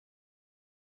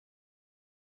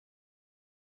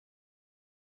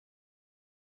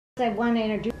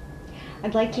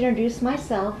I'd like to introduce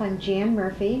myself. I'm Jan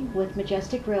Murphy with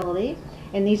Majestic Realty,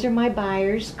 and these are my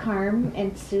buyers, Carm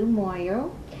and Sue Moyer.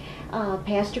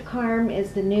 Pastor Carm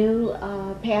is the new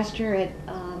pastor at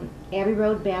Abbey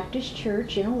Road Baptist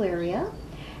Church in Elyria,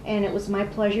 and it was my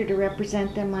pleasure to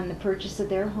represent them on the purchase of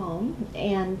their home.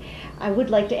 And I would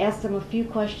like to ask them a few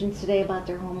questions today about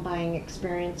their home buying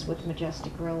experience with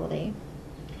Majestic Realty.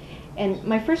 And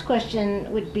my first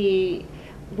question would be,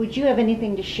 would you have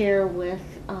anything to share with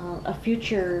a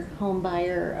future home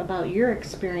buyer about your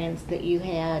experience that you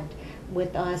had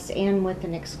with us and with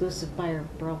an exclusive buyer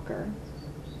broker?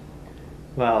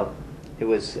 Well, it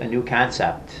was a new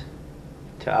concept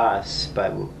to us,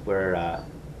 but we're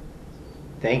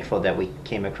thankful that we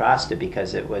came across it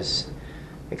because it was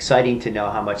exciting to know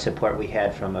how much support we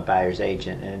had from a buyer's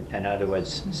agent, and in other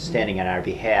words, standing on our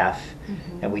behalf.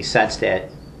 And we sensed that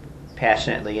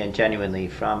passionately and genuinely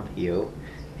from you,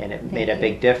 and it made a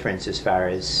big difference as far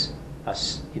as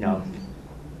us,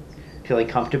 feeling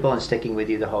comfortable and sticking with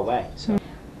you the whole way. So.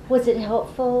 Was it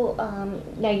helpful?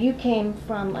 Now you came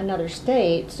from another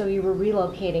state, so you were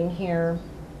relocating here,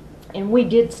 and we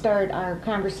did start our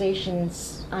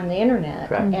conversations on the internet.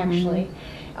 Correct. Actually.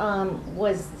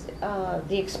 Was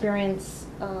the experience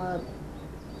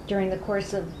during the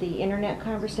course of the internet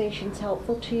conversations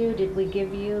helpful to you? Did we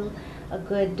give you a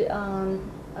good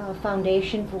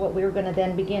foundation for what we were going to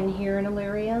then begin here in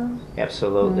Elyria?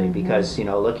 Absolutely, because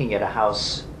looking at a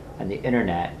house on the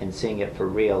internet and seeing it for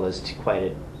real is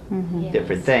quite a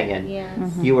different thing,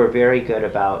 and you were very good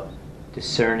about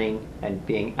discerning and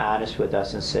being honest with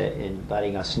us and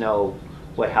letting us know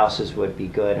what houses would be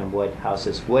good and what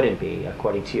houses wouldn't be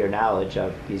according to your knowledge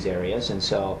of these areas. And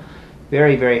so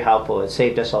very, very helpful. It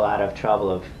saved us a lot of trouble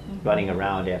of running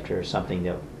around after something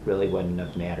that really wouldn't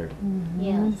have mattered.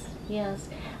 Yes, yes.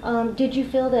 Did you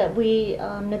feel that we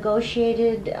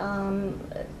negotiated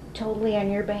totally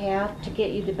on your behalf to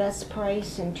get you the best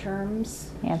price and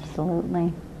terms?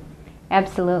 Absolutely.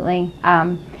 Absolutely.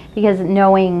 Because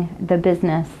knowing the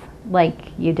business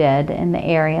like you did, in the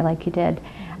area like you did,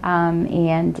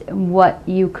 and what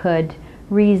you could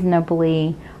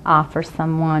reasonably offer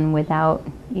someone without,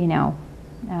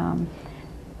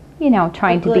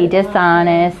 trying to be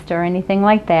dishonest or anything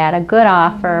like that. A good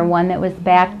offer, one that was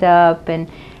backed up, and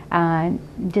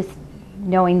just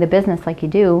knowing the business like you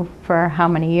do for how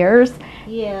many years.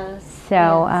 Yes.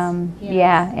 So,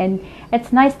 yeah, and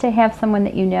it's nice to have someone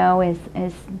that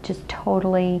is just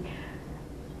totally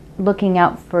looking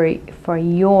out for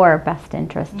your best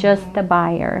interest, just the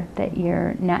buyer, that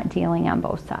you're not dealing on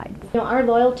both sides. Our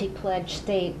loyalty pledge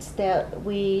states that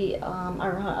we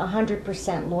are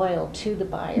 100% loyal to the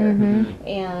buyer,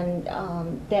 and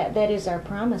that is our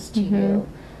promise to you.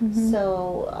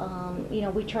 So,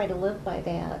 we try to live by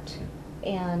that.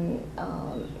 And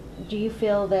do you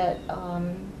feel that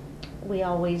we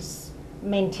always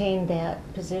maintain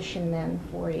that position then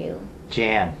for you?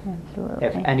 Jan, absolutely.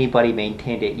 If anybody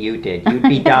maintained it, you did. You'd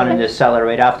be down in the cellar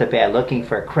right off the bat looking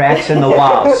for cracks in the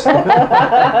walls.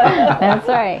 That's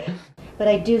right. But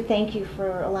I do thank you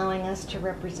for allowing us to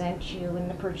represent you in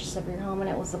the purchase of your home, and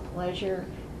it was a pleasure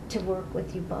to work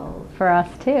with you both. For us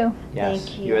too. Yes,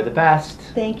 thank you. You're the best.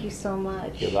 Thank you so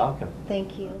much. You're welcome.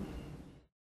 Thank you.